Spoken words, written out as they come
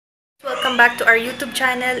welcome back to our YouTube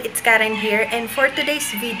channel. It's Karen here, and for today's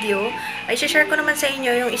video, ay share ko naman sa inyo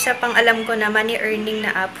yung isa pang alam ko na money earning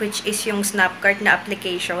na app, which is yung Snapcart na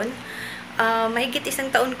application. Mahigit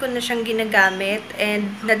isang taon ko na siyang ginagamit, and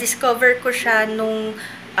na-discover ko siya nung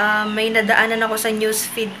may nadaanan ako sa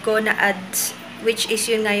newsfeed ko na ads, which is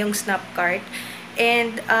yun nga yung Snapcart.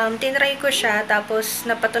 And tinry ko siya, tapos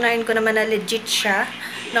napatunayan ko naman na legit siya.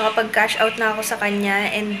 Nakapag-cash out na ako sa kanya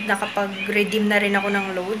and nakapag-redeem na rin ako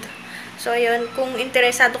ng load. So, ayun, kung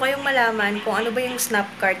interesado kayong malaman kung ano ba yung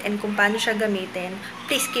Snapcart and kung paano siya gamitin,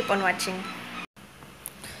 please keep on watching.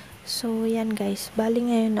 So, yan guys. Bali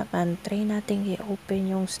ngayon naman, try natin i-open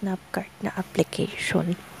yung Snapcart na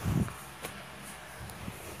application.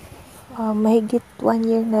 Mahigit 1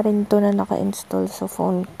 year na rin to na naka-install sa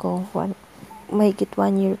phone ko. Mahigit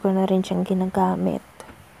 1 year ko na rin siyang ginagamit.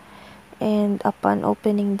 And upon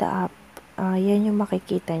opening the app, yan yung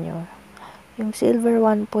makikita nyo. Yung silver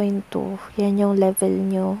 1.2, yan yung level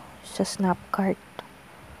nyo sa Snapcart.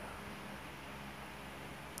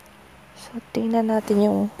 So, tingnan natin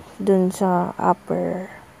yung dun sa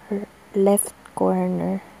upper left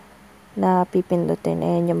corner na pipindutin.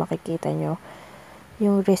 Ayan yung makikita nyo.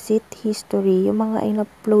 Yung receipt history, yung mga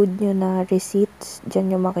in-upload nyo na receipts,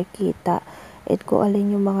 dyan yung makikita. At kung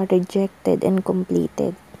alin yung mga rejected and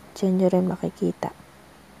completed, dyan nyo rin makikita.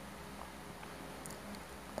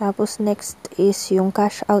 Tapos next is yung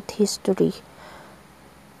cash out history.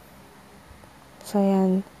 So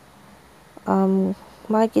yan,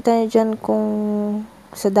 makikita nyo dyan kung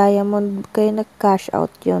sa Diamond kayo nag-cash out,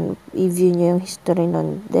 yun, i-view nyo yung history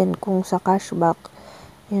nun. Then kung sa cashback,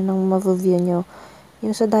 yun ang ma-view nyo.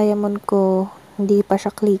 Yung sa Diamond ko, hindi pa siya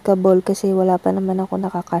clickable kasi wala pa naman ako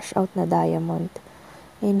naka-cash out na Diamond.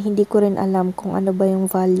 And hindi ko rin alam kung ano ba yung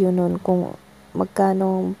value nun, kung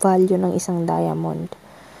magkano value ng isang Diamond.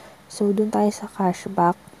 So, dun tayo sa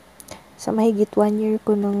cashback. Sa mahigit 1 year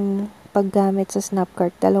ko ng paggamit sa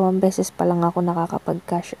Snapcart, 2 beses pa lang ako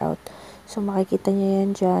nakakapag-cash out. So, makikita nyo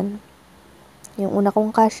yan dyan. Yung una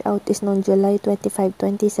kong cash out is noong July 25,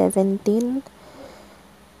 2017.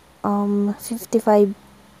 55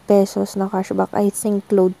 pesos na cashback. I think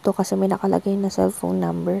load to kasi may nakalagay na cellphone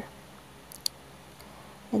number.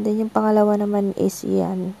 And then, yung pangalawa naman is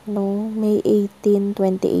yan. No, May 18,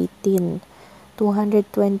 2018.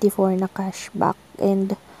 224 na cashback.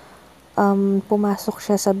 And, pumasok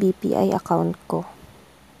siya sa BPI account ko.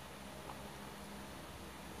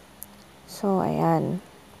 So, ayan.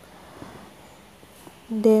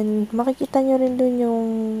 Then, makikita nyo rin dun yung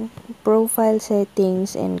profile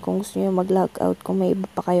settings and kung gusto nyo mag-log out kung may iba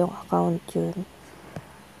pa kayong account yun.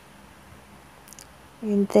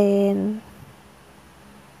 And then,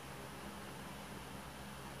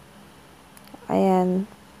 ayan.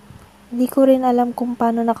 Hindi ko rin alam kung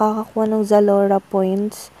paano nakakakuha ng Zalora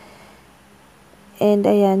points. And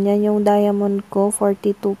ayan, yan yung Diamond ko,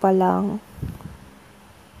 42 pa lang.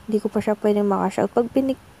 Hindi ko pa siya pwedeng makash out. Pag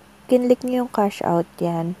kinlik nyo yung cash out,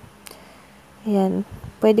 yan. Ayan,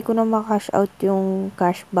 pwede ko na makash out yung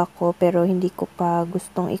cashback ko, pero hindi ko pa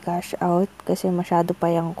gustong i-cash out kasi masyado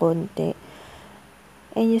pa yung konti.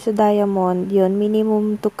 And yung sa Diamond, yun,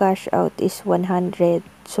 minimum to cash out is 100.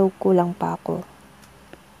 So, kulang pa ako.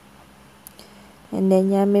 And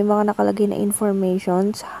then, yan, may mga nakalagay na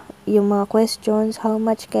informations. Yung mga questions, how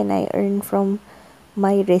much can I earn from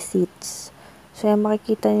my receipts? So, yan,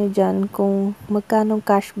 makikita nyo dyan kung magkano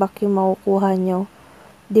cashback yung makukuha nyo.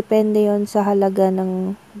 Depende yon sa halaga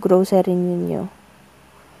ng grocery ninyo.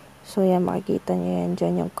 So, yan, makikita nyo yan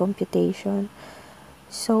dyan, yung computation.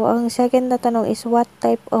 So, ang second na tanong is, what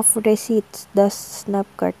type of receipts does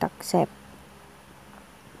Snapcart accept?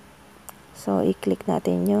 So, i-click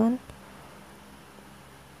natin yon.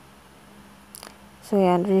 So,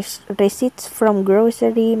 yan, receipts from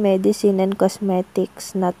grocery, medicine, and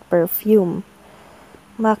cosmetics, not perfume.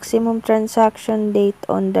 Maximum transaction date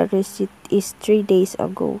on the receipt is 3 days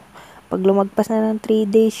ago. Pag lumagpas na ng 3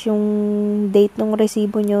 days yung date ng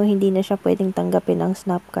resibo nyo, hindi na siya pwedeng tanggapin ng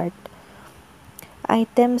Snapcart.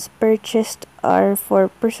 Items purchased are for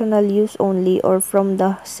personal use only or from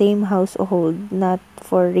the same household, not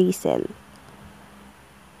for resale.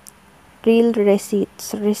 Real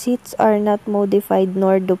receipts. Receipts are not modified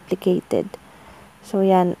nor duplicated. So,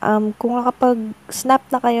 yan. Kung nakapag-snap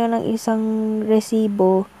na kayo ng isang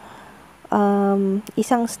resibo,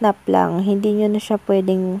 isang snap lang, hindi nyo na siya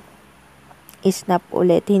pwedeng i-snap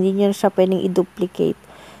ulit. Hindi nyo na siya pwedeng i-duplicate.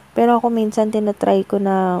 Pero ako minsan tinatry ko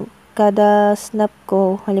na kada snap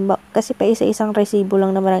ko, halimbawa, kasi pa isa-isang resibo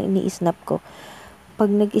lang naman ang ini-snap ko.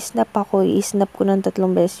 Pag nag-snap ako, i-snap ko ng 3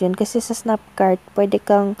 beses yun. Kasi sa Snapcart, pwede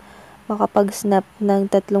kang makapag-snap ng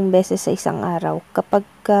 3 beses sa isang araw. Kapag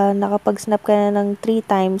nakapag-snap ka na ng 3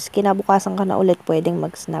 times, kinabukasan ka na ulit pwedeng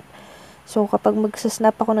mag-snap. So, kapag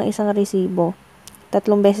magsasnap ako ng isang resibo, 3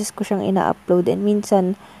 beses ko siyang ina-upload, and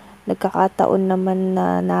minsan, nagkakataon naman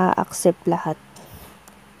na na-accept lahat.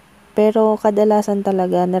 Pero kadalasan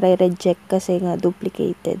talaga nare-reject kasi nga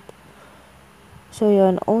duplicated. So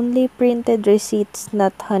yun, only printed receipts,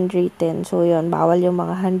 not handwritten. So yun, bawal yung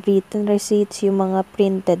mga handwritten receipts, yung mga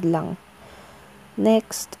printed lang.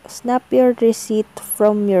 Next, snap your receipt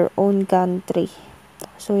from your own country.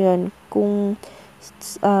 So yun, kung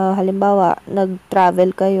halimbawa,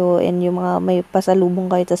 nag-travel kayo and yung mga may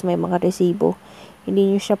pasalubong kayo tas may mga resibo, hindi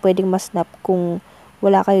nyo siya pwedeng masnap kung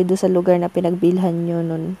wala kayo doon sa lugar na pinagbilhan nyo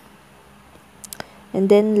nun. And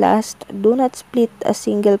then last, do not split a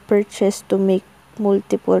single purchase to make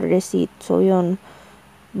multiple receipts. So yun,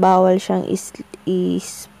 bawal siyang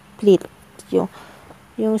i-split.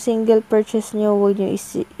 Yung single purchase nyo, huwag nyo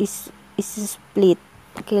is-split.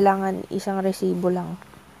 Kailangan isang resibo lang.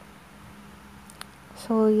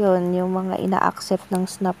 So yun, yung mga ina-accept ng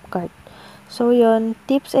Snapcart. So yun,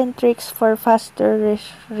 tips and tricks for faster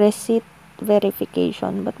receipt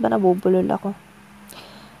verification. Ba't ba nabubulol ako?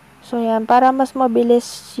 So yan, para mas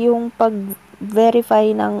mabilis yung pag-verify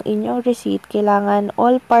ng inyong receipt, kailangan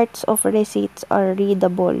all parts of receipts are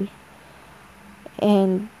readable.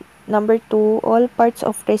 And number 2, all parts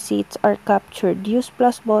of receipts are captured. Use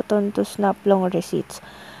plus button to snap long receipts.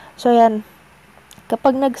 So yan,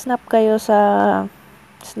 kapag nag-snap kayo sa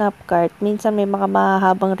Snapcart, minsan may mga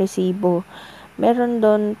mahahabang resibo. Meron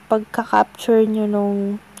doon, pagka-capture nyo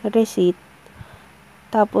nung receipt,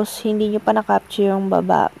 tapos hindi nyo pa na-capture yung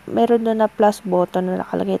baba, meron doon na plus button na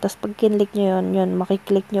nakalagay. Tapos pag kinlik nyo yun,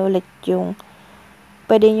 makiklik nyo ulit yung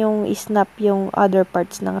pwede nyo i-snap yung other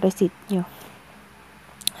parts ng receipt nyo.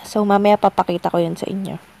 So mamaya papakita ko yun sa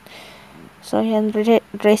inyo. So yan,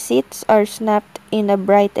 receipts are snapped in a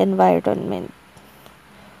bright environment.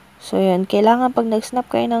 So yan, kailangan pag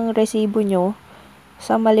nag-snap kayo ng resibo nyo,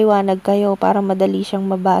 sa maliwanag kayo para madali siyang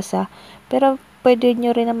mabasa. Pero pwede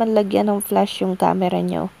nyo rin naman lagyan ng flash yung camera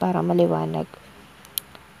nyo para maliwanag.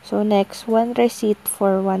 So next, one receipt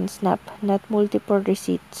for one snap, not multiple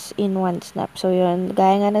receipts in one snap. So yun,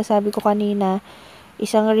 gaya nga nasabi ko kanina,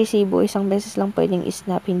 isang resibo, isang beses lang pwedeng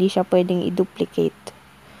i-snap, hindi siya pwedeng i-duplicate.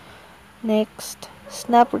 Next,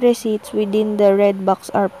 snap receipts within the red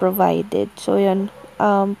box are provided. So yun,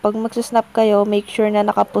 pag magsasnap kayo, make sure na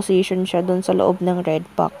nakaposition siya dun sa loob ng red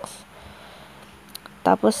box.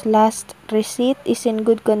 Tapos last, receipt is in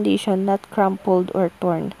good condition, not crumpled or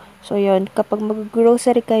torn. So yun, kapag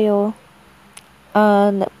mag-grocery kayo,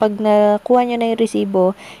 pag nakuha nyo na yung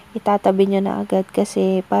resibo, itatabi nyo na agad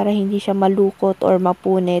kasi para hindi siya malukot or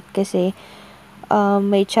mapunit kasi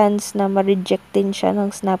may chance na ma-reject din siya ng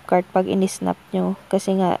Snapcart pag in-snap nyo.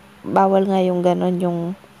 Kasi nga, bawal nga yung ganon, yung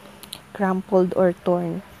crumpled or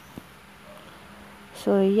torn.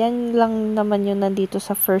 So, yan lang naman yung nandito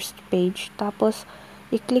sa first page. Tapos,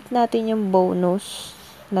 i-click natin yung bonus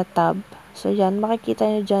na tab. So, yan, makikita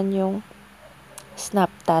nyo dyan yung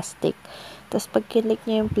Snaptastic. Tapos, pag click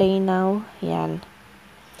nyo yung play now, yan.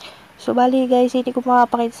 So, bali guys, hindi ko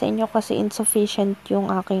makapakita sa inyo kasi insufficient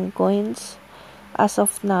yung aking coins as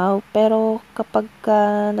of now. Pero, kapag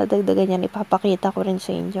nadagdagan yan, ipapakita ko rin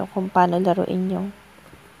sa inyo kung paano laruin yung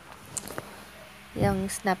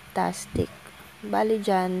Snaptastic. Bali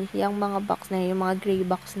dyan, yung mga box na yan, yung mga gray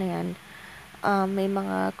box na yan, may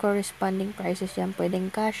mga corresponding prices yan.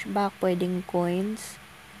 Pwedeng cashback, pwedeng coins.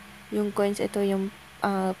 Yung coins, ito yung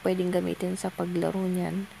pwedeng gamitin sa paglaro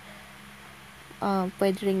niyan.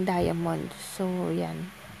 Pwede ring diamond. So,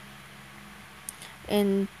 yan.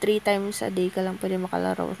 And 3 times a day ka lang pwede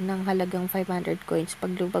makalaro ng halagang 500 coins.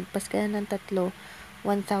 Pag lumagpas ka na ng 3,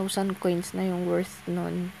 1,000 coins na yung worth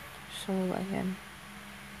nun. So, ayan.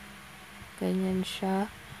 Ganyan siya.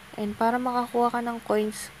 And para makakuha ka ng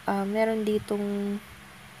coins, meron ditong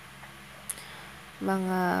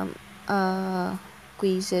mga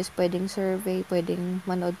quizzes, pwedeng survey, pwedeng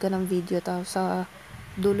manood ka ng video, tapos sa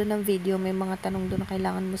dulo ng video may mga tanong doon na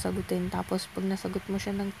kailangan mo sagutin, tapos pag nasagot mo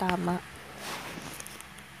siya ng tama,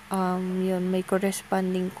 yun, may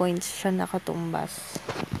corresponding coins siya nakatumbas.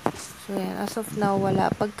 So yan, as of now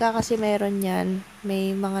wala. Pagka kasi meron yan,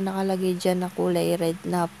 may mga nakalagay dyan na kulay red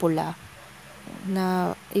na pula,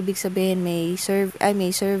 na ibig sabihin may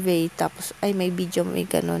survey, tapos may video, may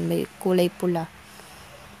ganun, may kulay pula.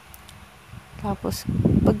 Tapos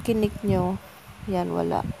pag kinik nyo, yan,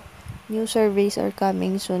 wala. New surveys are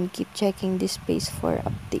coming soon. Keep checking this space for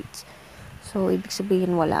updates. So ibig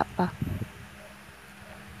sabihin wala pa.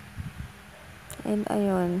 And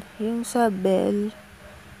ayun, yung sa bell,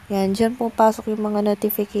 Yan, dyan pumapasok yung mga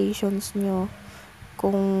notifications nyo.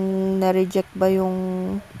 Kung na-reject ba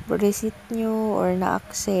yung receipt nyo or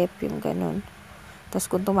na-accept, yung ganun.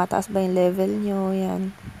 Tapos kung tumataas ba yung level nyo,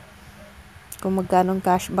 yan. Kung magkanong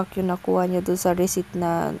cashback yung nakuha nyo dun sa receipt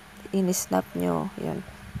na in-snap nyo, yan.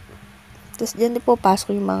 Tapos dyan din po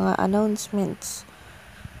pasok yung mga announcements.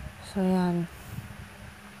 So, yan.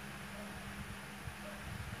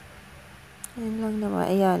 Yan lang naman.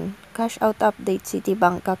 Ayan. Cash out update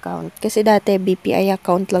Citibank account. Kasi dati BPI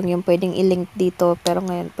account lang yung pwedeng i-link dito. Pero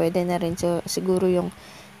ngayon pwede na rin siguro yung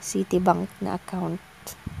Citibank na account.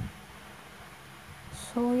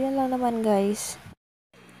 So, yan lang naman guys.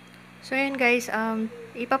 So, ayan guys,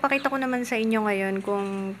 ipapakita ko naman sa inyo ngayon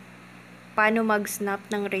kung paano mag-snap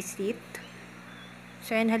ng receipt.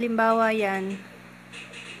 So, ayan, halimbawa yan,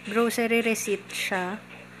 grocery receipt siya.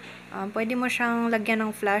 Pwede mo siyang lagyan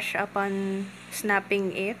ng flash upon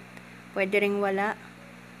snapping it. Pwede ring wala.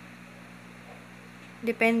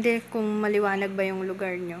 Depende kung maliwanag ba yung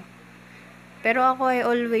lugar nyo. Pero ako ay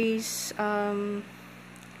always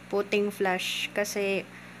putting flash kasi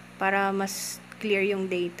para mas clear yung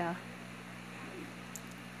data.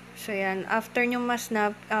 So, yan. After nyo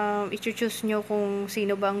ma-snap, i-choose nyo kung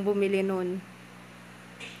sino ba ang bumili nun.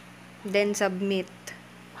 Then, submit.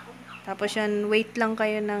 Tapos yan, wait lang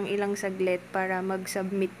kayo ng ilang saglit para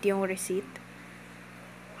mag-submit yung receipt.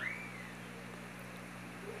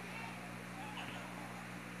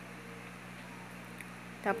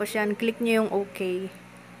 Tapos yan, click nyo yung OK.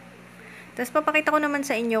 Tapos papakita ko naman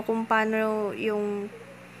sa inyo kung paano yung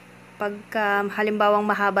pagka halimbawang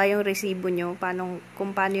mahaba yung resibo nyo,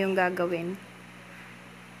 kung paano yung gagawin.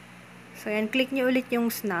 So yan, click nyo ulit yung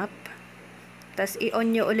snap. Tapos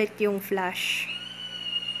i-on nyo ulit yung flash.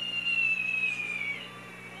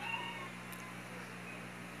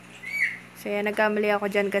 So yan, nagkamali ako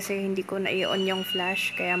dyan kasi hindi ko na i-on yung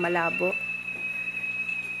flash, kaya malabo.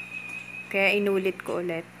 Kaya inulit ko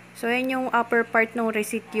ulit. So, yan yung upper part ng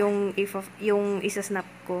receipt yung isa-snap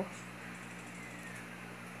ko.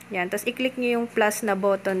 Yan. Tapos, i-click nyo yung plus na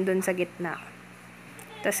button dun sa gitna.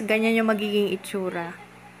 Tapos, ganyan yung magiging itsura.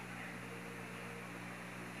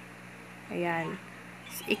 Ayan.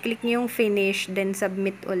 I-click nyo yung finish, then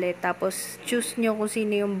submit ulit. Tapos, choose nyo kung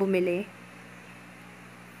sino yung bumili.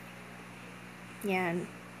 Yan.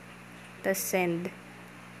 Tapos, send.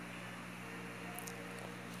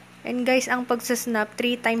 And guys, ang pagsasnap,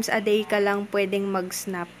 3 times a day ka lang pwedeng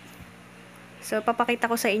mag-snap. So, papakita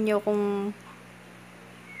ko sa inyo kung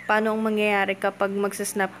paano ang mangyayari kapag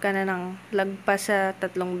magsasnap ka na ng lagpas sa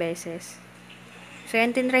 3 beses. So,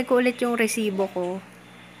 yan, tinry ko ulit yung resibo ko.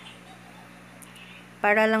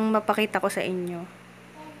 Para lang mapakita ko sa inyo.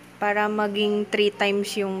 Para maging 3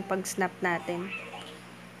 times yung pag-snap natin.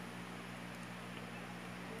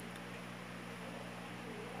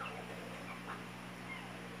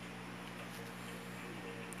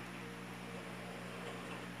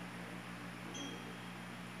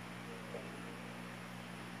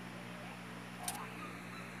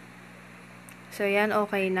 So, yan,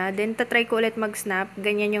 okay na. Then, tatry ko ulit mag-snap.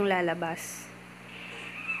 Ganyan yung lalabas.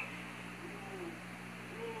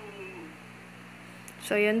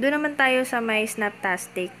 So, yun. Doon naman tayo sa may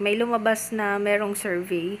Snaptastic. May lumabas na merong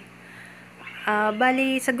survey.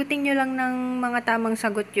 Bali, sagutin nyo lang ng mga tamang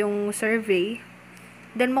sagot yung survey.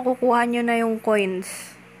 Then, makukuha nyo na yung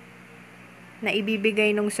coins na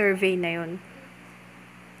ibibigay ng survey na yun.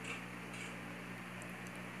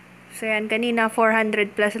 So, yan. Kanina,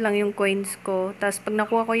 400 plus lang yung coins ko. Tapos, pag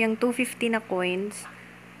nakuha ko yung 250 na coins,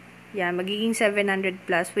 yan, magiging 700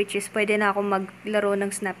 plus, which is, pwede na ako maglaro ng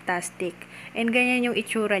Snaptastic. And, ganyan yung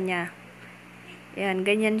itsura niya. Yan,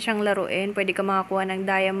 ganyan siyang laruin. Pwede ka makakuha ng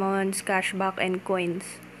diamonds, cashback, and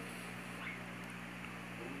coins.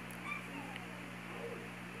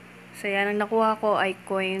 So, yan, ang nakuha ko ay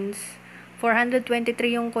coins.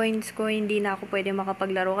 423 yung coins ko, hindi na ako pwede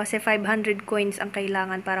makapaglaro kasi 500 coins ang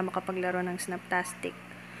kailangan para makapaglaro ng Snaptastic.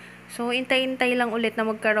 So, intay-intay lang ulit na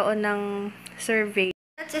magkaroon ng survey.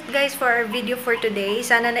 That's it guys for our video for today.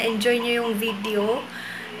 Sana na-enjoy nyo yung video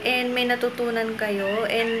and may natutunan kayo.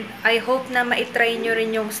 And I hope na maitry nyo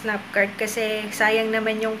rin yung Snapcart kasi sayang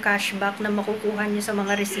naman yung cashback na makukuha nyo sa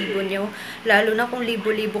mga resibo nyo. Lalo na kung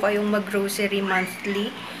libo-libo kayong mag-grocery monthly.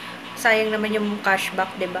 Sayang naman yung cashback,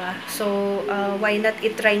 'di ba? So, why not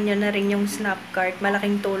i-try nyo na rin yung Snapcart?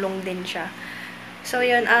 Malaking tulong din siya. So,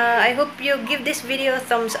 yun. I hope you give this video a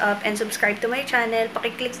thumbs up and subscribe to my channel.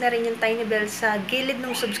 Pakiclick na rin yung tiny bell sa gilid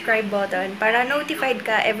ng subscribe button para notified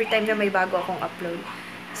ka every time na may bago akong upload.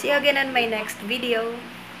 See you again on my next video.